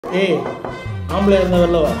ஏய் ஆம்பளை இருந்தா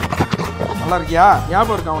வெளில வா. நல்லா இருக்கியா?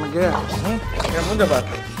 ஞாபகம் இருக்கா உனக்கு? என் மூஞ்ச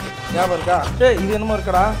பாரு. ஞாபகம் இருக்கா? ஏய் இது என்னமோ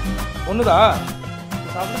இருக்கடா. ஒண்ணுதா?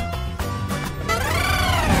 சாப்பிடு.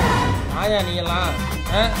 ஆயா நீங்கெல்லாம்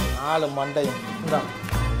 4 மண்டையும் இந்தா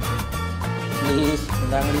ப்ளீஸ்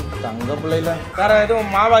இந்தாங்கடி தங்க பிள்ளைல. வேற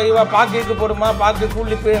எதுவும் மாவா ஈவா பாக்கு போடுமா? பாக்கு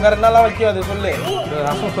கூலிப்பு வேற என்னெல்லாம் வைக்கும் அது சொல்லு.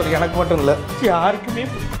 ரசம் சொல்லி எனக்கு மட்டும் இல்லை, யாருக்குமே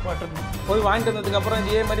மாட்டேன். போய் வாங்கிட்டு வந்ததுக்கப்புறம்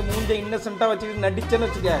இதே மாதிரி மூஞ்ச இன்னசென்ட்டாக வச்சுக்கிட்டு நடிச்சேன்னு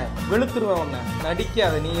வச்சுக்க, வெளுத்துருவேன் உன்னை.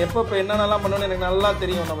 நடிக்காது. நீ எப்போ என்னென்னலாம் பண்ணணும்னு எனக்கு நல்லா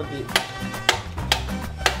தெரியும் உன்னை பற்றி.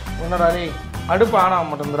 என்னடா நீ அடுப்பு ஆனாக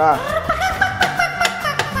மாட்டேங்குறா?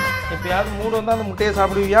 எப்பயாவது மூடு வந்தால் அந்த முட்டையை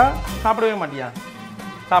சாப்பிடுவியா? சாப்பிடவே மாட்டியா?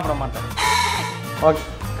 சாப்பிட மாட்டேன். ஓகே,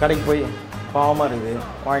 கடைக்கு போய் பாவமாக இருக்குது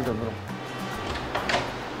வாங்கிட்டு வந்துடும்.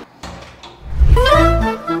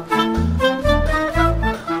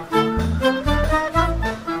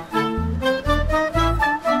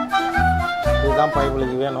 இதுதான்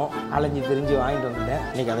பைபிளுக்கு வேணும். அலைஞ்சி தெரிஞ்சு வாங்கிட்டு வந்துட்டேன்.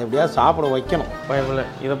 இன்றைக்கி அதை எப்படியாவது சாப்பிட வைக்கணும். பைபிள்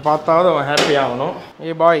இதை பார்த்தாவது அவன் ஹாப்பி ஆகணும்.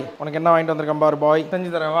 ஏ பாய், உனக்கு என்ன வாங்கிட்டு வந்திருக்கேன் பாரு பாய்.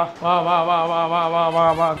 செஞ்சு தரேன் வா வா வா வா வா வா வா வா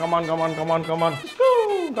வா. Come on come on come on come on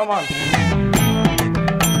come on.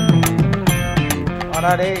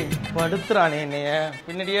 வாடா டேய், படுத்துறானே என்னைய.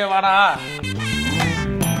 பின்னாடியே வாடா.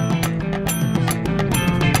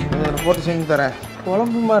 இதில் போட்டு செஞ்சு தரேன்.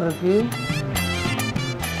 குழம்பு மாதிரி இருக்கு.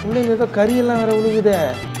 பிள்ளைங்க ஏதோ கறியெல்லாம் வேற விழுகுதே.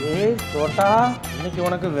 ஏய் தோட்டா, இன்னைக்கு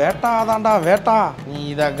உனக்கு வேட்டாதான்டா வேட்டா. நீ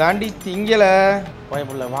இதை காண்டி திங்கல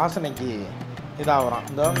பயப்புள்ள வாசனைக்கு இதாகிறான்.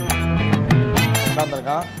 இந்த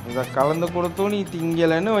உட்காந்துருக்கான். இதை கலந்து கொடுத்தும் நீ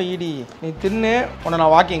திங்கலைன்னு வைடி. நீ தின்னு உன்னை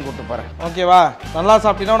நான் வாக்கிங் கூப்பிட்டு போகிறேன். ஓகேவா? நல்லா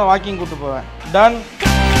சாப்பிட்டீங்கன்னா உன்னை வாக்கிங் கூப்பிட்டு போவேன். டன்.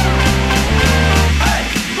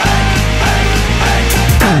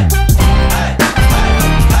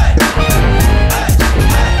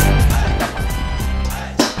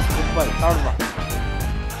 சாப்பிடுமா?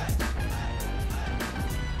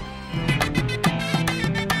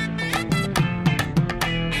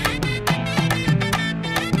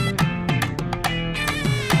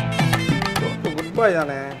 குட் பாய்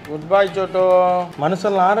தானே? குட் பாய் சோட்டோ.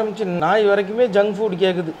 மனுஷன் ஆரம்பிச்சு நாய் வரைக்குமே ஜங்க் ஃபுட்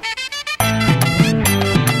கேட்குது.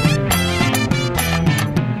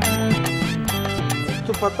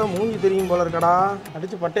 பார்த்தா மூஞ்சி தெரியும் போல இருக்கடா.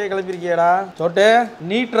 அடிச்சு பட்டையை கிளப்பிருக்கியடா சோட்டு.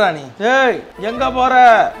 நீட்ரா நீ. ஏய் எங்க போற?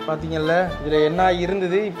 பாத்தீங்கல்ல இதுல என்ன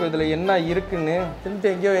இருந்தது, இப்போ இதுல என்ன இருக்குன்னு.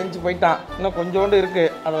 தின்ட்டு எங்கேயோ எஞ்சி போயிட்டான். இன்னும் கொஞ்சோண்டு இருக்கு,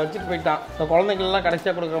 அதை வச்சுட்டு போயிட்டான். இந்த குழந்தைங்கள்லாம்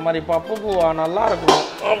கடைசியா கொடுக்குற மாதிரி இப்போ அப்பப்போ நல்லா இருக்கணும்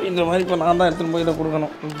அப்படின்ற மாதிரி இப்போ நான் தான் எடுத்துன்னு போய் இதை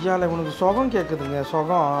கொடுக்கணும். இந்தியாவில் உனக்கு சுகம் கேட்குதுங்க.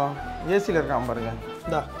 சுகம் ஏசியில் இருக்கான் பாருங்க.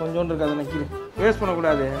 இந்தா கொஞ்சோண்டு இருக்கு, அதை நிற்கிது. வேஸ்ட்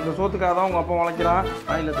பண்ணக்கூடாது. இந்த சோத்துக்காக தான் உங்க அப்பா உழைக்கிறான்.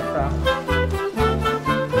 வாயில திட்டா.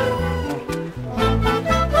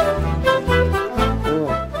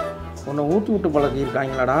 உன்னை ஊட்டி விட்டு பழக்கி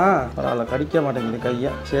இருக்காங்களாடா. பரவாயில்ல, கடிக்க மாட்டேங்குது கையை.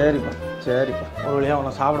 சரிப்பா சரிப்பா. ஒரு வழியாக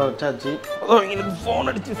அவனை சாப்பிட வச்சாச்சு. எனக்கு ஃபோன்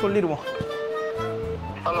அடித்து சொல்லிடுவோம்.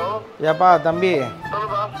 ஹலோ ஏப்பா தம்பி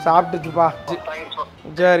சாப்பிட்டுச்சுப்பா.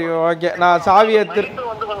 சரி ஓகே, நான் சாவி எடுத்து.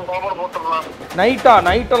 நைட்டா?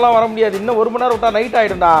 நைட்டெல்லாம் வர முடியாது. இன்னும் 1 மணி நேரம் விட்டா நைட்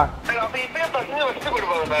ஆகிடும்டா.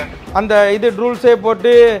 அந்த இது ரூல்ஸே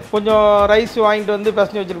போட்டு கொஞ்சம் ரைஸ் வாங்கிட்டு வந்து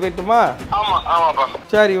பசங்க வச்சுட்டு போயிட்டுமா?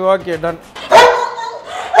 சரி ஓகே டன்.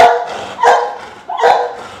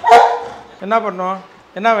 என்ன பண்ணணும்?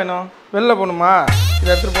 என்ன வேணும்? வெளில போகணுமா? இதை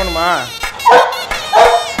எடுத்துகிட்டு போகணுமா?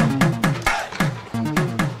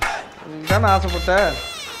 இதுதானே ஆசைப்பட்ட.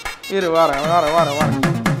 இரு வாரேன் வாரேன் வாரேன் வாரேன்.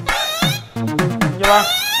 இங்கே வா.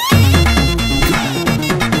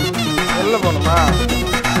 வெளில போகணுமா?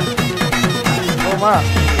 போமா.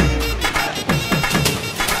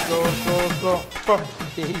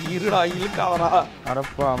 இருடா இழுக்காவரா.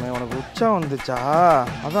 அடப்பாமே, உனக்கு உச்சம் வந்துச்சா?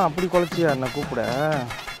 அதான் அப்படி குலைச்சியா என்ன கூப்பிட?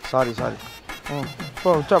 Sorry sorry. போ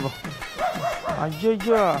உச்சாப்போ. ஐயோ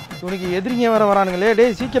இவனுக்கு எதிரிங்க வேற வரானுங்களே.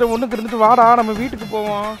 டேய் சீக்கிரம் ஒன்றுக்கு இருந்துட்டு வாடா, நம்ம வீட்டுக்கு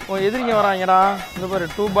போவோம். எதிரிங்க வராங்கடா. இந்த பாரு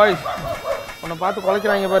 2 பாய்ஸ் உன்னை பார்த்து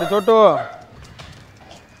குலைக்கிறாங்க பாரு சோட்டு.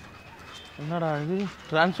 என்னடா இது?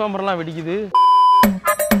 டிரான்ஸ்ஃபார்மர்லாம் வெடிக்குது.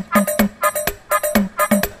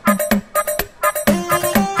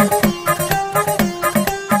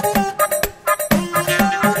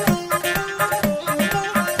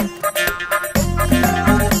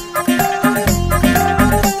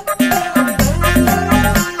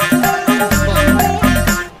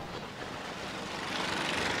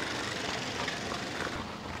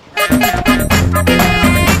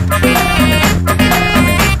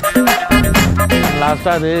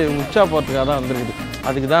 லாஸ்ட்டாக அது உச்சா போகிறதுக்காக தான் வந்துருக்குது.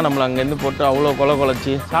 அதுக்கு தான் நம்மளை அங்கேருந்து போட்டு அவ்வளோ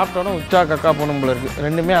குலைச்சி சாப்பிட்டோன்னா உச்சா கக்கா போகணும் போல இருக்குது.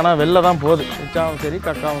 ரெண்டுமே ஆனால் வெளில தான் போகுது. உச்சாவும் சரி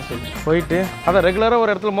கக்காவும் சரி. போயிட்டு அதை ரெகுலராக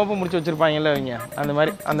ஒரு இடத்துல மோப்பம் முடிச்சு வச்சுருப்பாங்கல்ல அவங்க, அந்த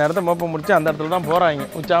மாதிரி அந்த இடத்த மோப்பம் முடிச்சு அந்த இடத்துல தான் போகிறாங்க.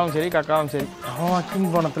 உச்சாவும் சரி கக்காவும் சரி. அவன்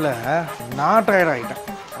வாக்கிங் போனத்தில் நான் டயர்ட் ஆகிட்டேன்.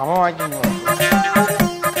 அவன் வாக்கிங் போன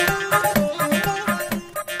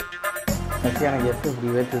எப்போ இப்படி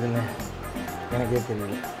வேற்றுதுன்னு எனக்கே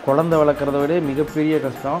தெரியல. குழந்தை வளர்க்குறத விட மிகப்பெரிய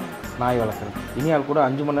கஷ்டம் நாய் வளர்க்குறது. இனியால் கூட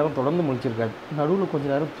 5 மணி நேரம் தொடர்ந்து முடிச்சிருக்காரு. நடுவில்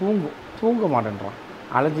கொஞ்சம் நேரம் தூங்க மாட்டேன்றான்.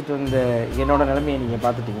 அலைஞ்சிட்டு வந்த என்னோடய நிலைமையை நீங்கள்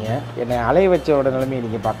பார்த்துட்டீங்க. என்னை அலைய வச்சோட நிலைமையை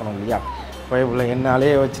நீங்கள் பார்க்கணும் இல்லையா? பைப்பில் என்னை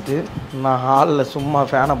அலைய வச்சுட்டு நான் ஹாலில் சும்மா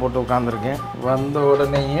ஃபேனை போட்டு உட்காந்துருக்கேன். வந்த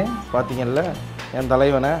உடனேயே பார்த்தீங்கல்ல என்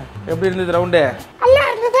தலைவனை. எப்படி இருந்தது ரவுண்டு?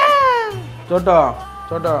 சோட்டோ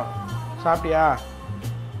சாப்பிட்டியா?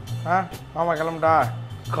 மாமா கிளம்புட்டா.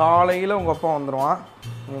 காலையில் உங்கள் அப்பா வந்துடுவான்.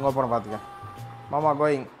 நீ உங்கள் அப்பா பார்த்துக்க. மாமா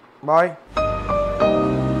கோயிங். பாய்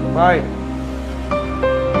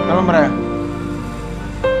கிளம்புறேன்.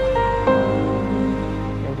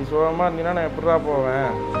 இப்படி சோகமாக இருந்தீங்கன்னா நான் எப்படிடா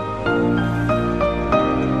போவேன்?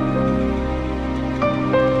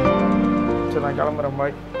 சரி நான் கிளம்புறேன்.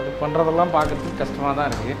 பாய். அது பண்ணுறதெல்லாம் பார்க்குறதுக்கு கஷ்டமாக தான்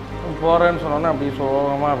இருக்குது. போகிறேன்னு சொன்னோன்னே அப்படி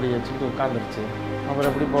சோகமாக அப்படி வச்சுக்கிட்டு உட்காந்துருச்சு. அப்புறம்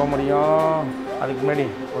எப்படி போக முடியும்? அதுக்கு முன்னாடி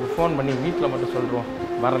ஒரு ஃபோன் பண்ணி வீட்டில் மட்டும் சொல்கிறோம்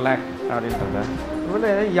வரல அப்படின்றத.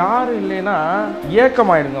 இவ்வளோ யாரும் இல்லைன்னா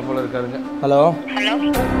ஏக்கமாயிடுங்க போல இருக்காதுங்க. ஹலோ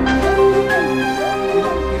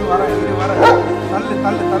இது வர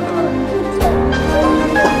தள்ளு வர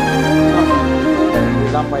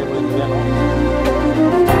இதுதான் பைபிளுக்கு வேணும்.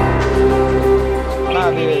 ஆனால்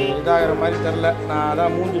அது இதாகிற மாதிரி தெரில. நான்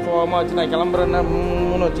அதான் மூஞ்சி சோகமாக வச்சு நான் கிளம்புறேன்னு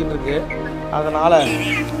மூணு வச்சுட்டு இருக்கு. அதனால்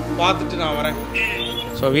பார்த்துட்டு நான் வரேன்.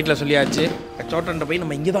 ஸோ வீட்டில் சொல்லியாச்சு. சோட்டன்ட்ட போய்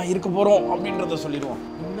நம்ம இங்கே தான் இருக்க போகிறோம் அப்படின்றத சொல்லிடுவோம்.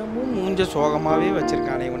 இன்னமும் மூஞ்ச சோகமாகவே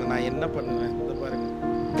வச்சுருக்கானே இவனை நான் என்ன பண்ணுவேன்? இதை பாருங்க.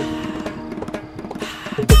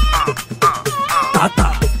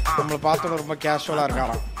 நம்மளை பார்த்தோன்னு ரொம்ப கேஷுவலாக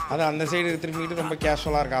இருக்காராம். அது அந்த சைடு திரும்பிக்கிட்டு ரொம்ப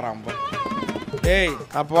கேஷுவலாக இருக்காராம். ஏய்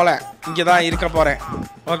நான் போகல, இங்கே தான் இருக்க போகிறேன்.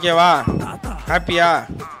 ஓகேவா? ஹாப்பியா?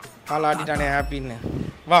 கால் ஆட்டிட்டானே ஹாப்பின்னு.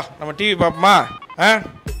 வா நம்ம டிவி பார்ப்போமா?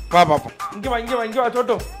 வா பார்ப்போம். இங்கே வா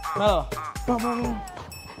சோட்டு.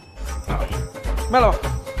 மேலே வா.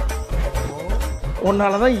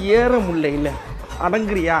 உன்னால தான் ஏற முடியல. இல்லை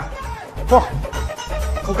அடங்குறியா? போ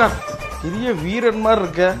உட்கார். பெரிய வீரன் மாதிரி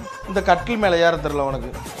இருக்க. இந்த கட்டில் மேலே ஏற தெரில உனக்கு.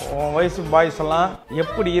 உன் வயசு பாய்ஸ் எல்லாம்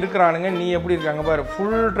எப்படி இருக்கிறானுங்க, நீ எப்படி இருக்காங்க பாரு.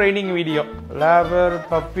 Full training video. Labour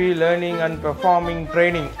puppy learning and performing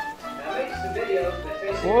training.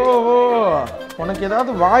 ஓஹோ, உனக்கு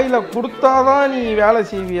ஏதாவது வாயில் கொடுத்தாதான் நீ வேலை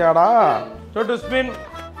செய்வியாடா? Chhotu spin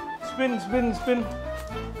spin spin spin.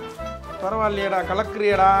 பரவாயில்லையடா,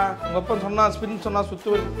 கலக்குறியடா. உங்க அப்பா சொன்னா ஸ்பின் சொன்னா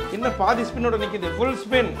சுத்து. என்ன பாதி ஸ்பின்னோட நிக்குது? Full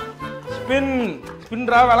spin spin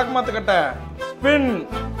ஸ்பின்ரா. விளக்கு மாத்து கட்ட ஸ்பின்.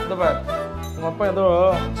 இந்த பார், உங்க அப்பா ஏதோ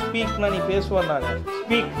ஸ்பீக்னா நீ பேசுவாங்க.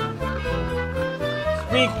 Speak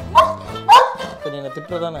speak. நீ என்ன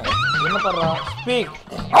திட்டுறதானே? என்ன பண்றா? ஸ்பீக்.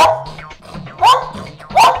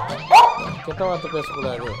 கெட்ட வார்த்தை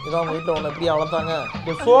பேசக்கூடாது. இதான் உங்க வீட்டில் உன்னை எப்படி வளர்த்தாங்க?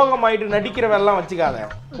 சோகமாயிட்டு நடிக்கிற வேலைலாம் வச்சுக்காத.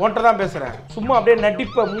 உன்கிட்ட தான் பேசுறேன். சும்மா அப்படியே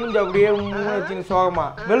நடிப்ப மூஞ்ச அப்படியே வச்சுன்னு சோகமா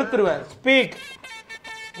வெளுத்துருவேன். Speak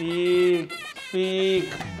speak speak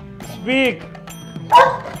speak.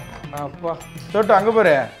 அப்பா சோட்டு அங்கே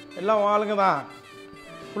பாரு, எல்லாம் ஆளுங்க தான்.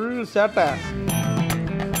 ஃபுல் சேட்டை.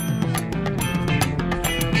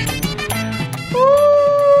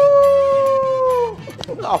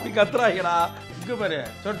 அப்படி கத்துறாங்கடா. இங்கே பாரு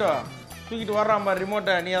சோட்டு தூக்கிட்டு வர்றான் பாரு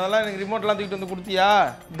ரிமோட்டை. நீ அதெல்லாம் எனக்கு ரிமோட்லாம் தூக்கிட்டு வந்து கொடுத்தியா?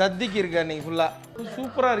 தத்திக்கு இருக்க நீ ஃபுல்லாக.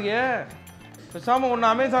 சூப்பராக இருக்கே. பேசாமல் ஒன்று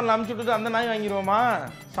அமேசானில் அமுச்சு விட்டுட்டு அந்த நாய் வாங்கிடுவோமா?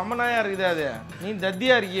 செம்ம நாயாக இருக்குது அது. நீ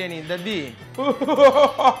தத்தியாக இருக்கியே, நீ தத்தி.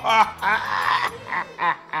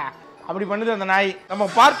 அப்படி பண்ணுது அந்த நாய். நம்ம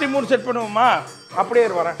பார்ட்டி மூட் செட் பண்ணுவோமா? அப்படியே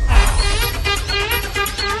வரேன்.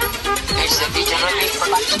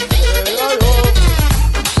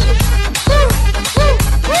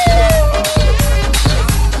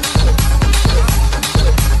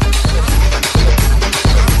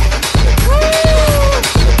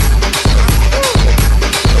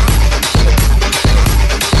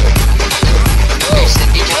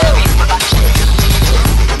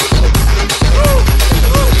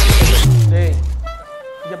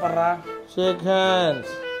 Shake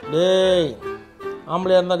hands. டேய்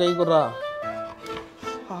ஆம்பளையா இருந்தா கை கொடுறா.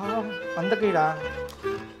 அந்த கைடா.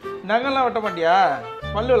 நகெல்லாம் வெட்ட மாட்டியா?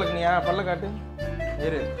 பல்லு விளக்குனியா? பல்ல காட்டு.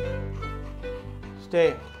 இரு. ஸ்டே.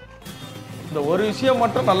 இந்த ஒரு விஷயம்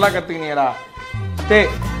மட்டும் நல்லா கத்துக்கினியடா. Stay.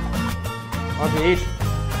 Okay eat.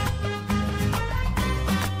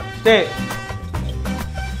 Stay.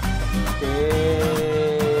 Stay.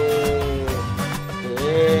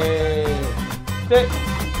 Stay.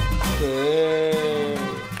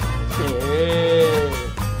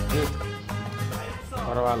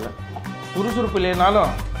 பரவாயில்ல, சுறுசுறுப்பு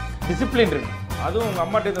இல்லைனாலும் டிசிப்ளின் இருக்கு. அதுவும் உங்கள்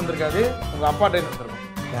அம்மாட்டே தந்திருக்காது, உங்கள் அப்பாட்டே தந்துருக்கும்.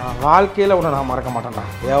 என் வாழ்க்கையில் உன்னை நான் மறக்க மாட்டேன்டா.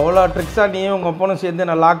 எவ்வளோ ட்ரிக்ஸாக நீ உங்கள் அப்பனும் சேர்ந்து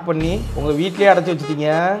நான் லாக் பண்ணி உங்கள் வீட்லேயே அடைச்சி வச்சுட்டீங்க.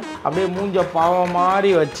 அப்படியே மூஞ்ச பாவம்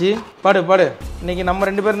மாதிரி வச்சு படு. இன்னைக்கு நம்ம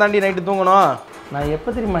 2 பேரும் தாண்டி நைட்டு தூங்கணும். நான் எப்போ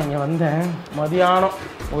தெரியுமா இங்கே வந்தேன்? மதியானம்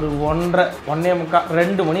ஒரு 1:30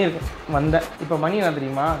 2 மணி இருக்கும் வந்தேன். இப்போ மணி என்ன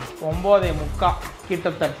தெரியுமா? 9:45.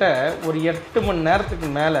 கிட்டத்தட்ட ஒரு 8 மணி நேரத்துக்கு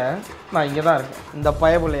மேலே நான் இங்கே தான் இருக்கேன் இந்த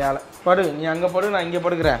பயபிள்ளையால். படு, நீ அங்கே படு, நான் இங்கே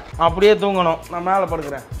படுக்கிறேன். அப்படியே தூங்கணும், நான் மேலே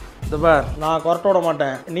படுக்கிறேன். இந்த பார், நான் கொரட்டை விட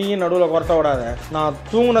மாட்டேன், நீயும் நடுவில் கொரட்டை விடாத. நான்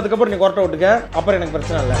தூங்கினதுக்கப்புறம் நீ கொரட்டை விட்டுக்க, அப்புறம் எனக்கு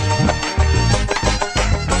பிரச்சனை இல்லை.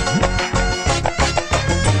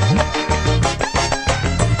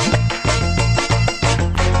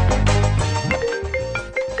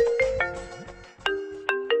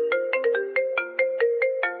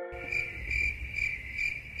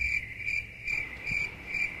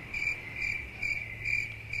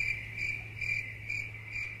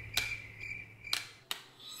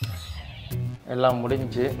 எல்லாம்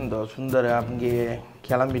முடிஞ்சு இந்த சுந்தர் அங்கேயே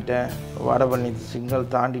கிளம்பிட்டேன். வடபண்ணி சிக்னல்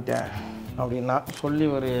தாண்டிட்டேன் அப்படின்னா சொல்லி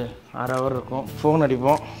ஒரு 1/2 hour இருக்கும். ஃபோன்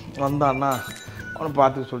அடிப்போம், வந்தான்னா அவனை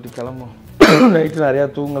பார்த்துக்க சொல்லிட்டு கிளம்பும். நைட்டு நிறையா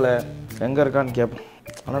தூங்கலை, எங்கே இருக்கான்னு கேட்போம்.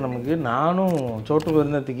 ஆனால் நமக்கு நானும் சோட்டு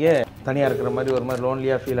இருந்ததுக்கே தனியாக இருக்கிற மாதிரி ஒரு மாதிரி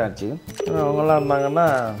லோன்லியாக ஃபீல் ஆச்சு. அவங்களாம் இருந்தாங்கன்னா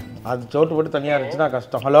அது சோட்டு போட்டு தனியாக இருந்துச்சுன்னா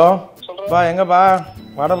கஷ்டம். ஹலோ பா, எங்கப்பா?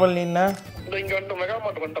 வடபழனின்னா இங்க வந்து மெகா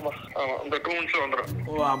மார்ட் வந்துட்டமா. ஆமா, இந்த 2 minutes வந்துறேன்.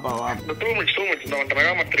 வாப்பா வா. இந்த 2 minutes இந்த வந்து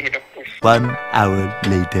மெகா மார்ட் திரும்பிட்டேன். 1 hour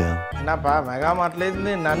later. என்னப்பா, மெகா மார்ட்ல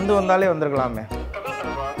இருந்து நந்து வந்தாலே வந்திருக்கலாமே.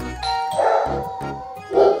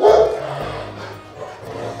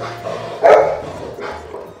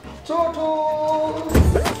 சோட்டு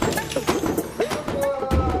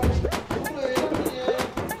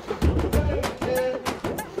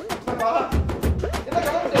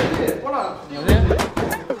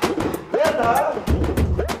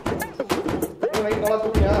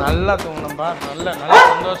நல்லா தூங்கினப்பா, நல்லா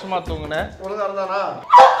சந்தோஷமா தூங்கினேன். ஒழுங்கா இருந்தானா?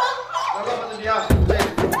 நல்லா வந்துட்டியா?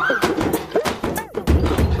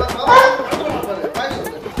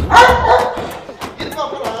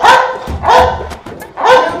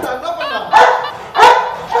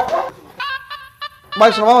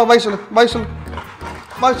 பாய் சொல்லு, மாமா பாய் சொல்லு, பாய் சொல்லு,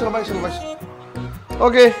 பாய் சொல்லு, பாய் சொல்லு, பாய் சொல்லு.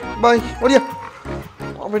 Okay bye. ஓடியா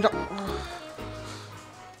போயிட்டான்.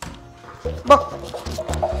 பா